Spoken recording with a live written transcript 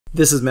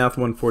This is Math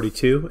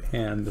 142,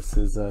 and this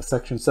is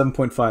section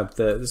 7.5.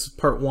 This is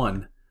part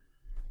 1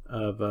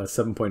 of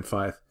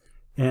 7.5.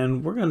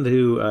 And we're going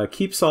to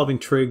keep solving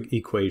trig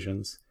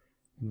equations,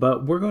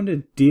 but we're going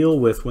to deal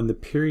with when the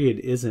period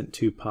isn't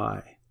 2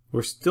 pi.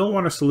 We still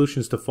want our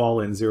solutions to fall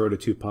in 0 to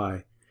 2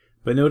 pi.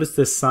 But notice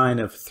this sign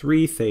of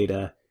 3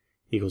 theta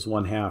equals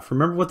 1/2.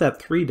 Remember what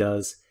that 3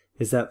 does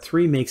is that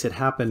 3 makes it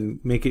happen,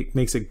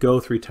 makes it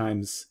go 3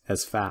 times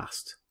as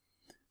fast.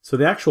 So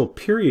the actual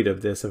period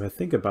of this, if I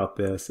think about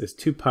this, is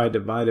 2 pi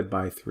divided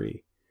by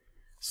 3.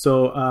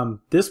 So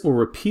this will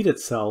repeat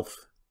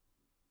itself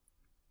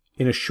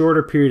in a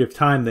shorter period of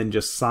time than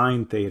just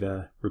sine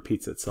theta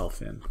repeats itself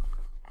in.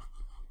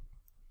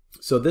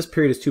 So this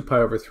period is 2 pi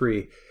over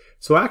 3.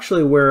 So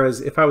actually,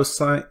 whereas if I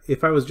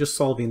was just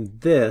solving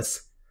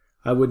this,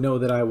 I would know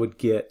that I would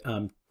get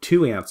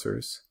 2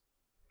 answers.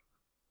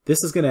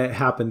 This is going to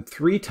happen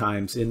 3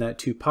 times in that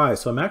 2 pi,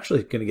 so I'm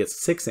actually going to get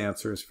 6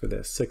 answers for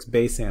this, 6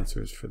 base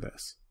answers for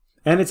this.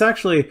 And it's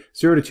actually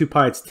 0 to 2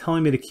 pi, it's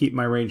telling me to keep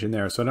my range in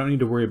there, so I don't need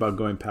to worry about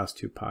going past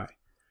 2 pi.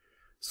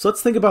 So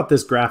let's think about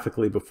this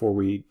graphically before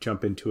we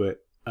jump into it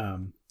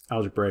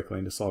algebraically,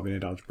 into solving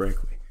it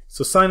algebraically.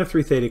 So sine of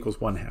 3 theta equals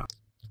 1/2.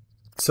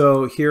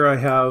 So here I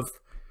have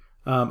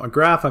a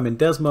graph, I'm in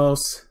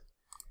Desmos.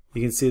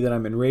 You can see that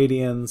I'm in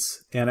radians,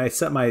 and I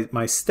set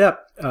my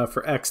step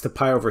for x to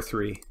pi over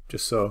 3,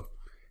 just so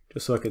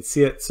I could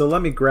see it. So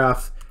let me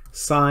graph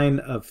sine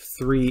of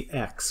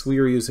 3x. We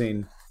were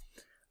using,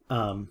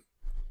 what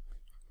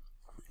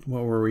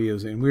were we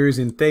using? We were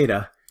using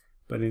theta,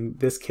 but in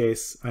this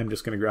case, I'm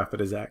just going to graph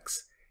it as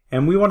x.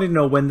 And we wanted to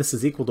know when this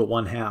is equal to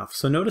 1/2.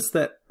 So notice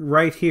that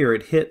right here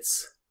it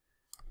hits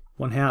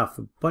 1/2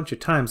 a bunch of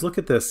times. Look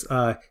at this.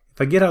 If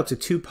I get out to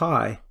 2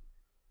 pi,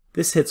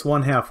 this hits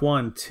 1/2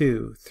 1,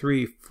 2,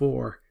 3,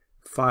 4,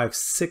 5,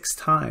 6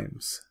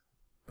 times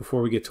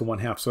before we get to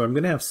 1/2. So I'm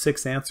going to have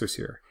 6 answers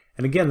here.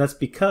 And again, that's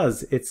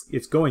because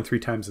it's going 3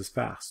 times as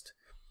fast.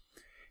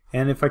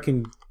 And if I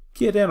can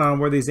get in on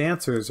where these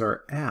answers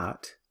are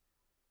at,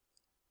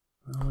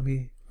 well, let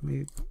me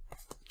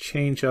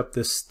change up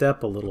this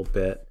step a little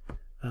bit.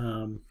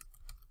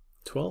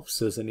 12ths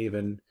isn't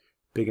even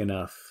big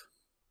enough.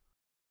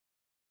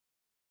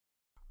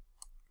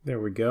 There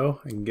we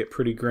go. I can get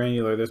pretty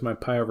granular. There's my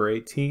pi over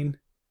 18.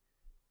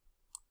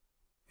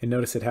 And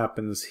notice it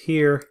happens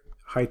here,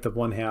 height of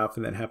 1/2,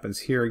 and then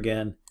happens here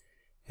again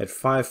at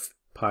 5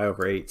 pi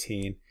over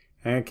 18.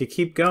 And I could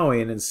keep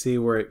going and see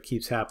where it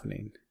keeps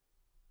happening.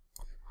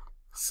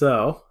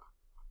 So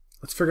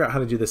let's figure out how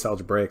to do this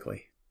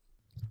algebraically.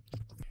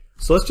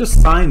 So let's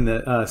just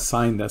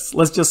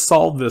let's just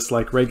solve this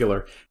like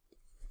regular.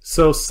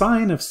 So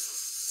sine of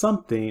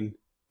something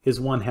is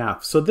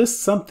 1/2. So this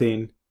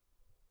something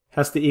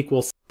has to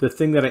equal the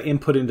thing that I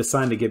input into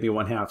sine to give me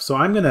 1/2. So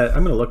I'm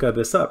gonna look at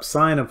this up.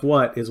 Sine of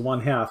what is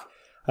 1/2?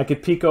 I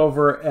could peek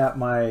over at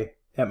my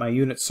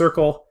unit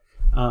circle,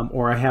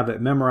 or I have it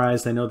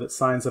memorized. I know that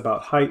sine's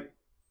about height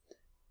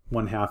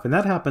 1/2, and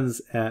that happens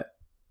at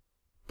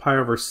pi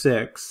over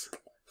 6,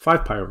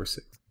 5 pi over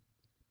 6.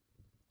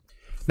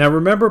 Now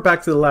remember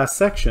back to the last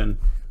section,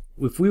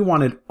 if we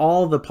wanted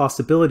all the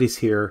possibilities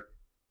here,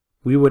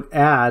 we would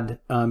add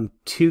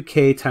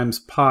 2k times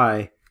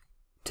pi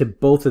to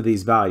both of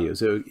these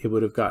values. It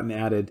would have gotten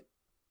added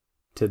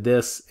to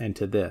this and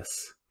to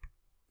this.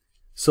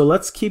 So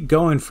let's keep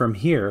going from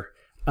here.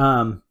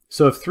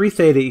 So if 3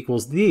 theta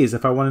equals these,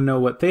 if I want to know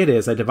what theta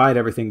is, I divide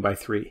everything by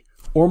 3.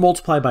 Or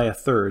multiply by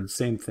 1/3,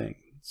 same thing.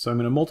 So I'm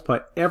going to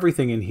multiply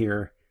everything in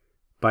here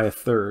by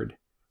 1/3.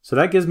 So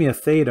that gives me a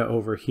theta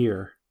over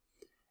here.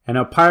 And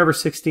now pi over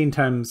 16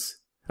 times,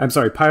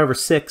 pi over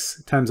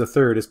 6 times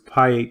 1/3 is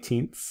pi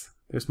 18ths.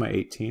 There's my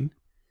 18.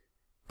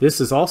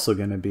 This is also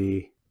going to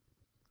be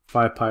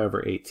 5 pi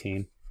over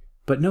 18.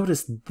 But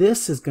notice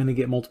this is going to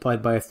get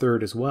multiplied by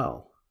 1/3 as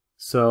well.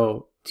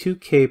 So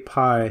 2k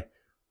pi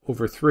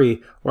over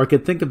 3, or I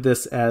could think of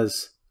this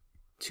as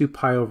 2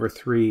 pi over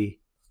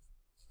 3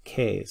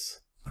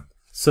 k's.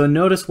 So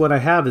notice what I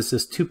have is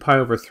this 2 pi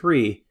over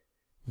 3.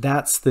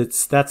 That's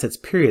its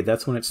period.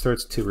 That's when it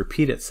starts to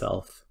repeat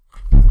itself.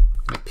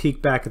 I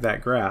peek back at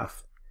that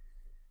graph.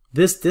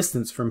 This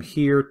distance from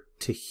here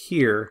to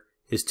here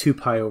is 2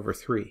 pi over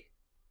 3.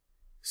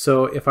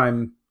 So if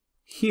I'm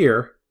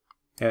here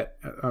at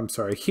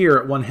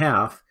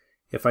 1/2,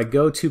 if I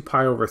go 2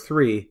 pi over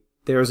 3,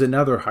 there's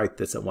another height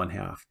that's at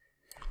 1/2.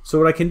 So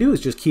what I can do is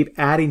just keep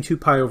adding 2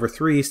 pi over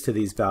 3's to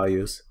these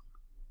values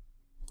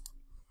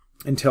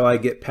until I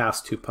get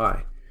past 2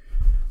 pi.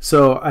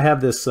 So I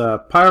have this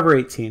pi over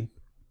 18,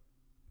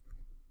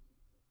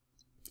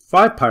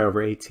 5 pi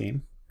over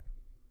 18,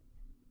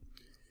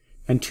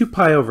 and 2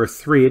 pi over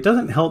 3. It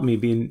doesn't help me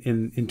being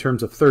in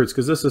terms of thirds,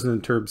 because this isn't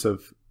in terms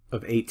of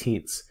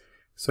 18ths.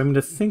 So I'm going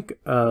to think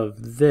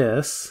of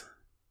this,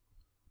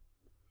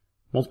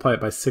 multiply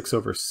it by 6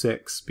 over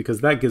 6,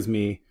 because that gives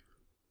me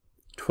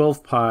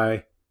 12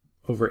 pi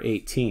over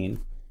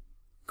 18.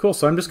 Cool,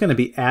 so I'm just going to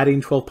be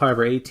adding 12 pi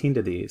over 18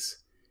 to these.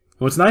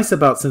 And what's nice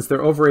about, since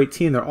they're over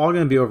 18, they're all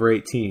going to be over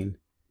 18.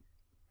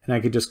 And I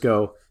could just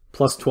go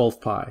plus 12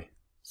 pi.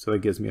 So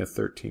that gives me a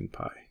 13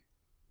 pi.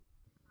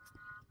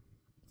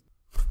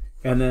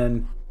 And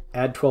then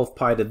add 12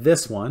 pi to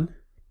this one.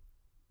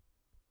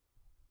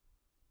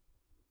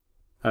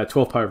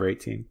 12 pi over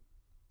 18.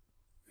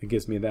 It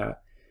gives me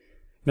that.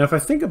 Now if I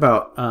think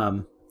about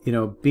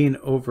being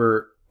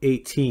over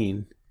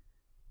 18,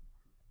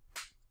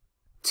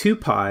 2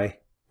 pi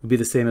would be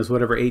the same as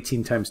whatever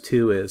 18 times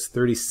 2 is,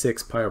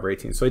 36 pi over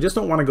 18. So I just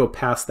don't want to go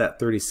past that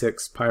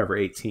 36 pi over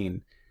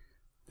 18.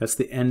 That's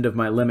the end of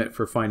my limit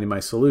for finding my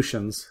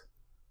solutions,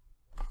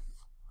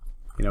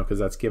 because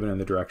that's given in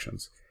the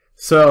directions.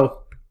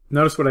 So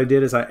notice what I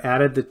did is I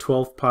added the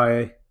 12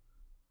 pi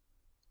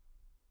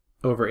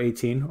over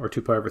 18, or 2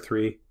 pi over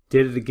 3,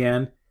 did it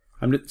again.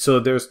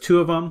 So there's 2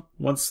 of them,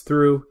 once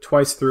through,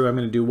 twice through. I'm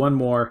going to do one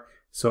more,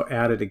 so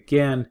add it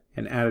again,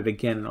 and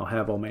I'll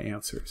have all my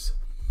answers.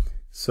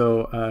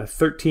 So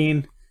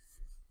 13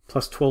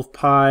 plus 12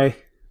 pi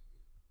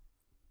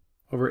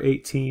over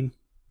 18,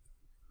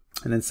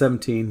 and then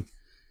 17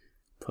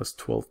 plus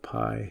 12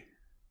 pi.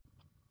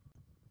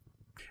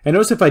 And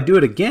notice if I do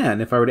it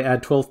again, if I were to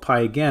add 12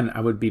 pi again,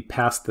 I would be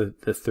past the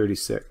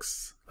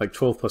 36. Like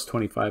 12 plus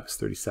 25 is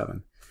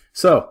 37.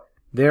 So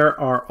there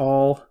are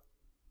all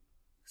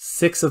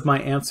 6 of my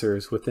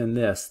answers within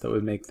this that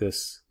would make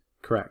this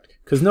correct.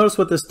 Because notice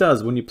what this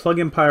does. When you plug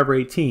in pi over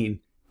 18, it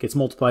gets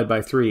multiplied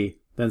by 3,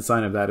 then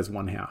sine of that is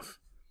 1/2.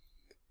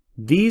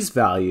 These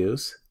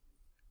values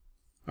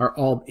are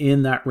all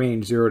in that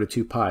range 0 to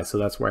 2 pi, so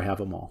that's where I have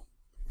them all.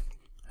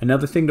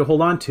 Another thing to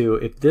hold on to,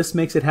 if this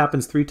makes it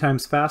happen 3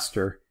 times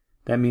faster,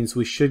 that means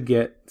we should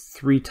get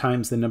 3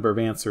 times the number of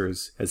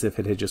answers as if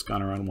it had just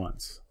gone around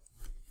once.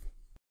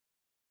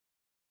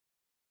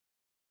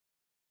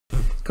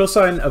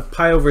 Cosine of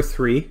pi over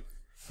 3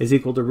 is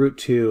equal to root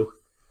 2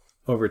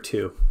 over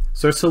 2.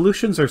 So our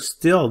solutions are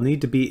still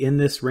need to be in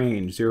this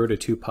range, 0 to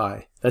 2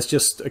 pi. That's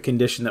just a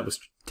condition that was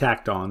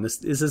tacked on.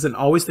 This isn't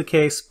always the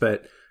case,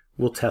 but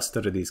we'll test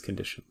under these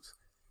conditions.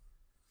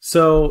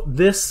 So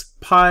this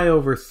pi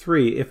over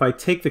 3, if I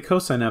take the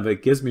cosine of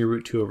it, gives me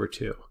root 2 over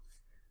 2.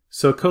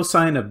 So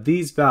cosine of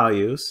these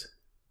values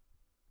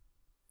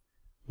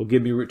will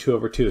give me root 2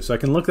 over 2. So I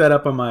can look that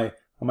up on my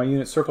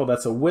unit circle.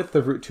 That's a width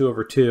of root 2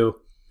 over 2.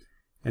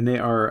 And they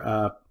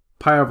are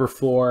pi over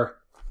 4,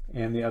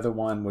 and the other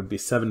one would be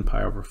 7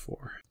 pi over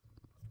 4.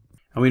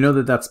 And we know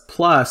that that's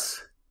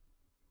plus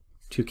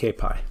 2k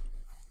pi.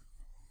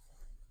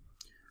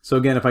 So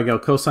again, if I go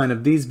cosine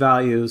of these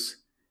values,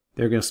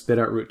 they're going to spit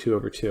out root 2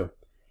 over 2. And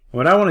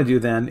what I want to do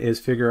then is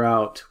figure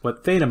out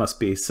what theta must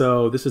be.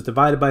 So this is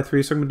divided by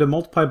 3, so I'm going to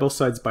multiply both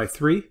sides by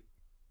 3.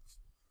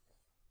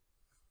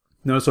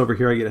 Notice over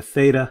here I get a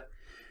theta.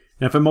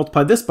 And if I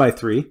multiply this by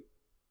 3,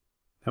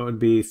 that would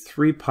be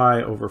 3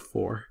 pi over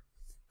 4.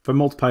 If I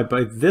multiply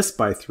by this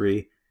by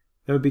 3,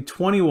 that would be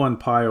 21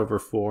 pi over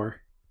 4.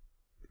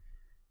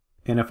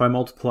 And if I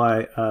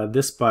multiply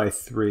this by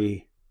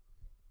 3,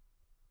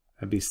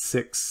 that'd be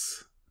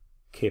 6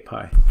 k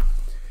pi.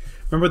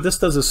 Remember, what this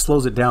does is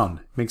slows it down.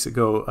 It makes it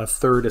go a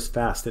third as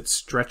fast. It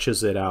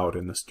stretches it out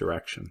in this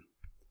direction.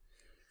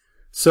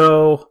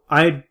 So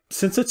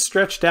since it's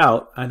stretched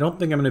out, I don't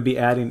think I'm going to be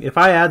adding. If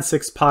I add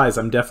 6 pi's,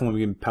 I'm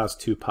definitely going to pass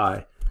 2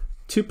 pi.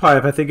 2 pi,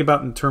 if I think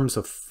about in terms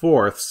of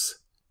fourths,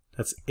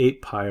 that's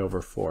 8 pi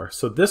over 4.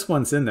 So this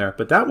one's in there,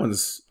 but that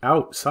one's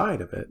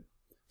outside of it.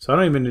 So I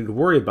don't even need to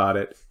worry about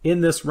it.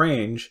 In this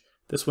range,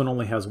 this one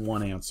only has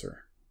one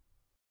answer.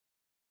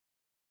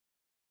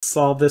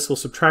 Solve this, we'll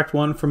subtract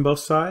 1 from both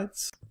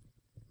sides.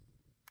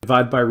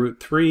 Divide by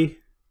root 3.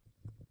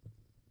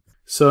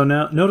 So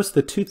now notice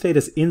the 2 theta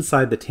is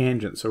inside the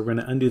tangent, so we're going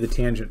to undo the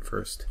tangent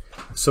first.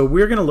 So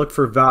we're going to look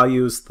for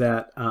values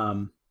that,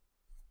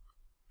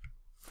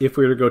 if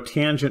we were to go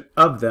tangent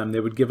of them, they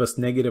would give us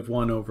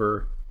 -1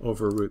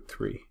 over root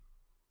 3.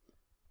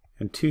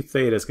 And 2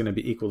 theta is going to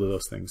be equal to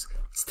those things.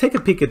 Let's take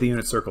a peek at the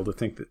unit circle to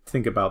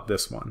think about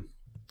this one.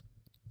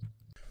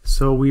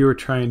 So we were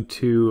trying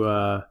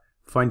to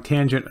find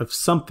tangent of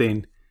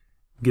something,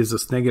 gives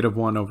us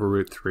 -1 over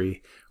root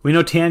 3. We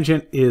know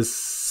tangent is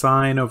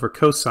sine over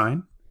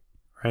cosine,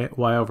 right?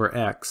 Y over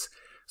x.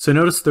 So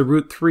notice the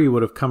root 3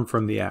 would have come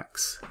from the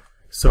x.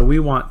 So we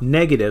want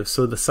negative,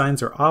 so the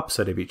signs are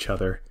opposite of each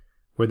other,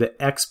 where the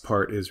x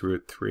part is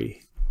root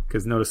 3.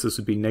 Because notice this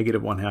would be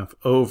 -1/2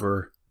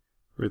 over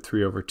root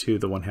 3 over 2.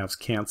 The 1/2s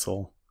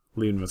cancel,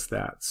 leaving us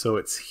that. So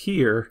it's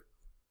here,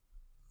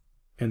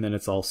 and then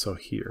it's also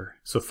here.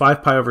 So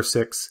 5 pi over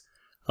 6,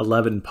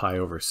 11 pi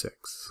over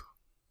 6.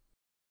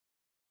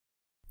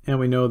 And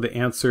we know the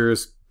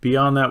answers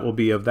beyond that will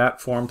be of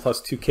that form,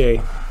 plus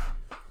 2k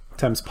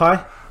times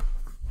pi.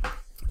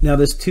 Now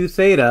this 2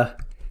 theta,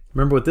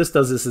 remember what this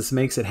does is this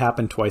makes it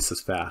happen twice as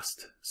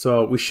fast.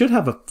 So we should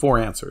have 4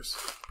 answers.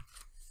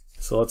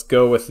 So let's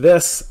go with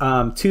this.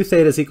 2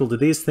 theta is equal to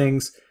these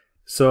things,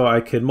 so I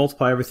could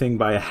multiply everything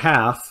by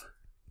 1/2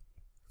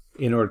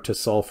 in order to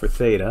solve for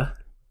theta.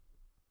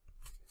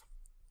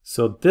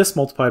 So this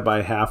multiplied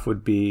by 1/2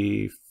 would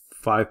be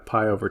 5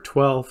 pi over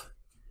 12.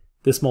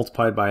 This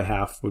multiplied by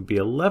 1/2 would be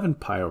 11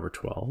 pi over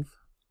 12.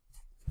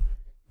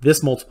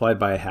 This multiplied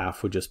by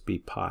 1/2 would just be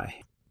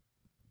pi.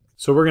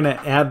 So we're going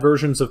to add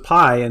versions of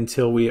pi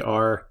until we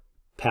are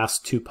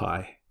past 2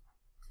 pi.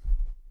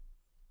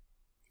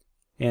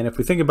 And if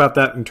we think about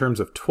that in terms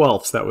of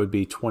twelfths, that would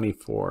be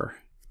 24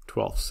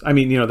 twelfths. I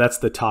mean, that's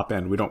the top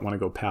end. We don't want to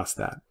go past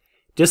that.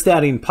 Just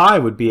adding pi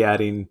would be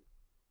adding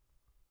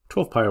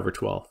 12 pi over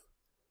 12.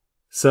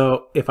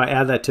 So if I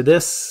add that to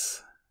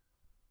this,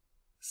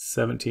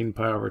 17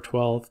 pi over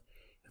 12.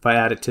 If I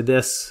add it to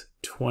this,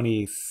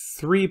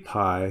 23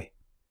 pi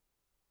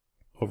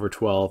over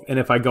 12. And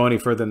if I go any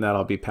further than that,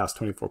 I'll be past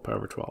 24 pi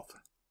over 12.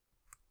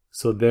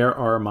 So there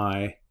are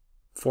my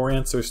 4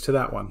 answers to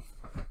that one.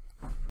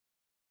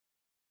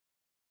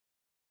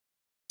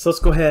 So let's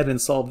go ahead and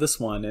solve this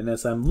one. And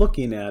as I'm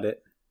looking at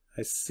it,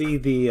 I see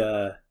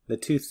the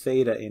 2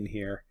 theta in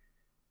here.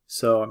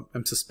 So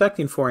I'm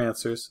suspecting 4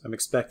 answers. I'm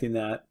expecting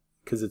that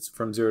because it's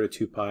from 0 to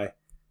 2 pi.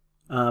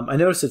 I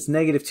notice it's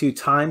 -2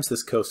 times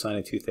this cosine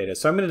of 2 theta.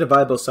 So I'm going to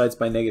divide both sides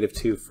by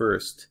 -2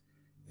 first.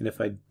 And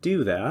if I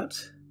do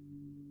that,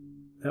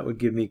 that would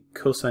give me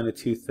cosine of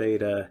 2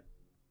 theta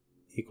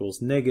equals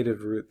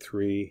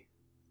 -√3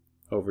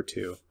 over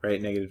 2,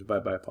 right? Negative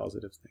divided by a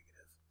positive is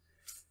negative.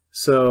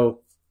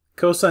 So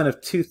cosine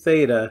of 2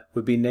 theta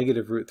would be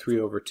 -√3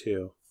 over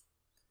 2.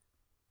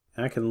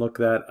 And I can look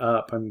that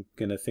up. I'm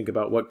going to think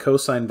about what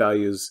cosine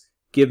values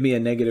give me a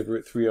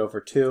 -√3 over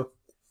 2.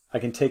 I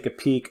can take a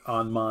peek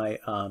on my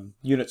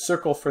unit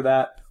circle for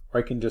that,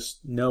 or I can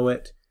just know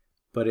it,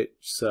 but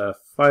it's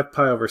 5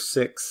 pi over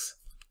 6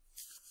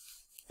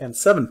 and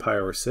 7 pi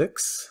over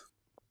 6.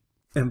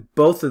 And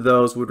both of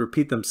those would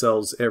repeat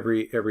themselves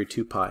every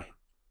 2 pi.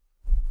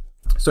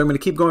 So I'm going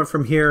to keep going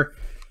from here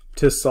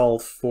to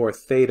solve for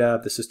theta.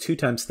 This is 2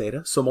 times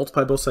theta, so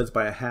multiply both sides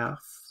by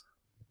 1/2.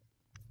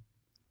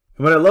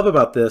 And what I love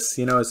about this,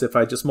 is if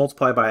I just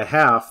multiply by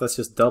 1/2, that's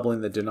just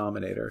doubling the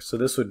denominator. So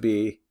this would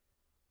be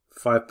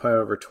 5 pi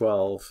over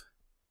 12,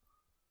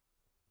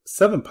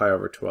 7 pi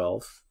over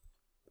 12,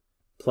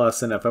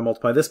 plus, and if I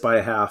multiply this by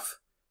 1/2,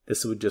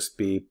 this would just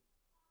be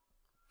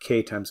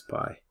k times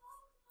pi.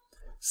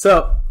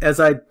 So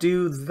as I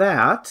do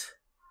that,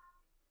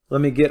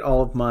 let me get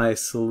all of my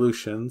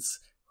solutions.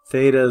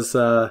 Theta's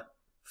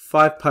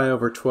 5 pi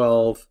over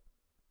 12,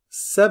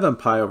 7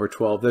 pi over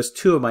 12. There's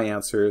 2 of my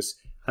answers.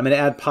 I'm going to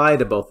add pi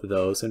to both of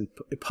those. And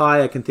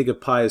pi, I can think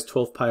of pi as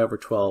 12 pi over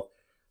 12.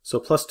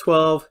 So plus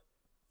 12,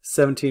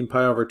 17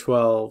 pi over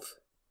 12,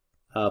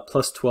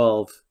 plus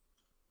 12,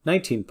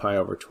 19 pi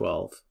over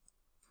 12.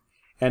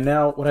 And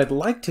now what I'd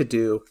like to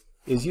do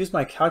is use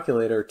my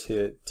calculator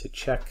to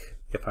check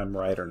if I'm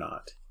right or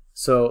not.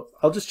 So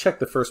I'll just check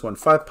the first one,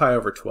 5 pi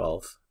over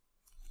 12.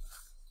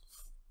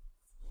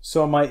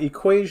 So my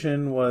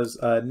equation was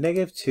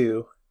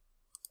 -2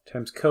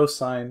 times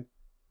cosine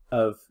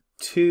of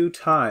 2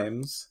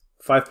 times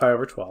 5 pi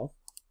over 12.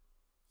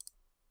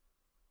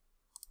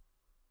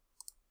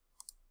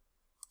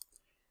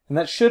 And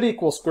that should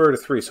equal square root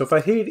of 3. So if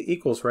I hit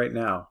equals right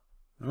now,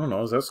 I don't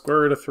know, is that square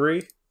root of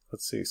 3?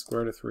 Let's see,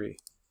 square root of 3.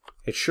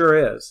 It sure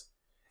is.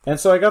 And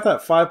so I got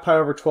that 5 pi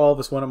over 12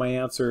 as one of my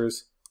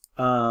answers.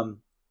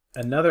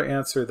 Another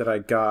answer that I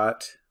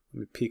got, let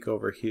me peek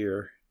over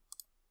here,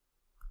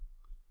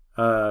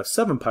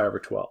 7 pi over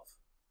 12.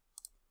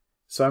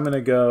 So I'm going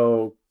to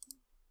go,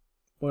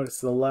 what is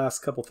the last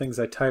couple things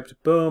I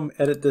typed? Boom,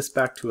 edit this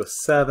back to a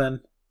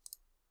 7.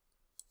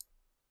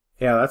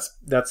 Yeah,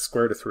 that's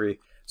square root of 3.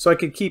 So I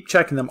could keep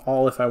checking them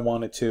all if I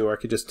wanted to, or I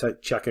could just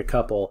check a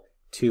couple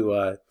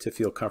to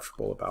feel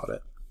comfortable about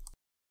it.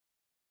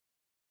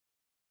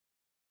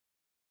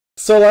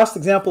 So last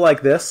example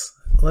like this,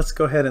 let's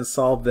go ahead and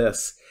solve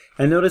this.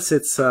 And notice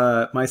it's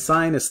my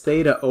sine is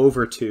theta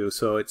over 2,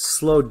 so it's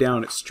slowed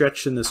down, it's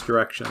stretched in this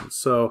direction.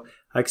 So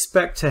I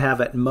expect to have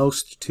at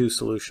most 2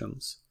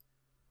 solutions.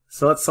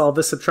 So let's solve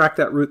this, subtract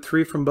that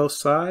 √3 from both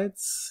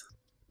sides.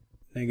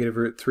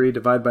 -√3,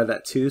 divide by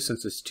that 2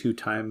 since it's 2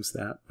 times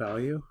that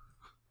value.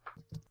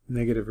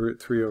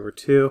 -√3 over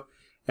 2.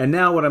 And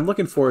now what I'm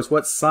looking for is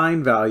what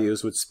sine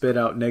values would spit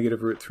out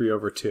 -√3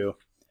 over 2.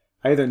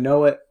 I either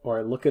know it or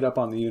I look it up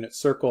on the unit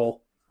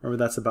circle. Remember,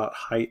 that's about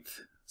height.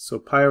 So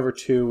pi over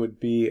 2 would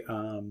be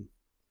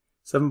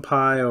 7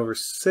 pi over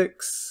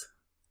 6.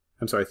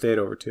 I'm sorry,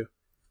 theta over 2.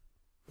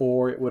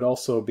 Or it would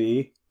also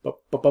be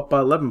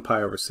 11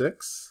 pi over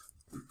 6.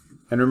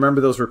 And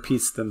remember, those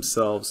repeats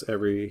themselves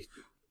every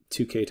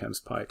 2k times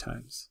pi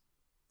times.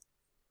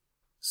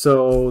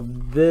 So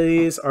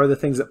these are the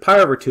things that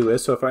pi over 2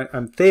 is. So if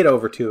I'm theta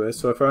over 2 is.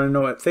 So if I want to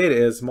know what theta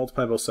is,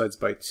 multiply both sides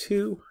by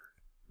 2.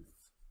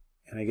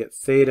 And I get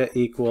theta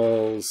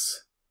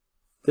equals,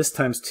 this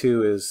times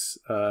 2 is,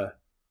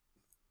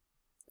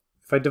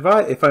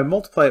 if I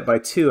multiply it by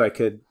 2, I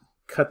could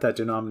cut that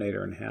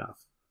denominator in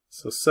half.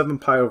 So 7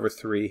 pi over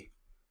 3,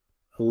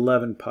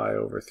 11 pi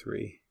over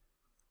 3.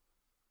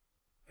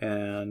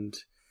 And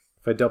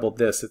if I double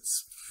this,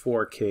 it's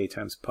 4k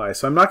times pi.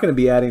 So I'm not going to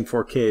be adding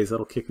 4k's.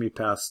 That'll kick me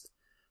past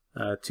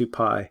 2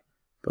 pi.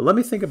 But let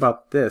me think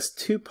about this.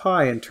 2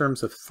 pi in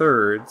terms of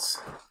thirds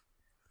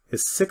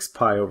is 6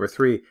 pi over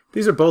 3.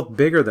 These are both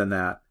bigger than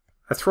that.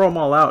 I throw them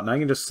all out, and I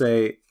can just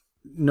say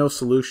no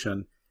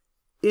solution.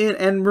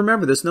 and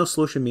remember, this no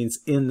solution means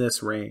in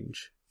this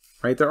range,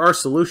 right? There are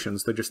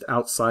solutions, they're just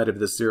outside of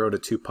this 0 to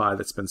 2 pi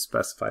that's been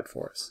specified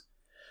for us.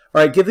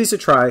 All right, give these a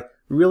try.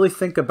 Really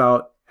think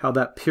about how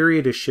that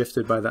period is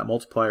shifted by that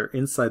multiplier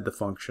inside the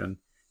function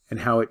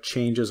and how it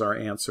changes our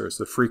answers,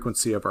 the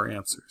frequency of our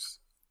answers.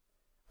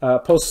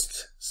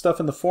 Post stuff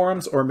in the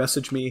forums or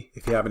message me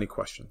if you have any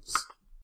questions.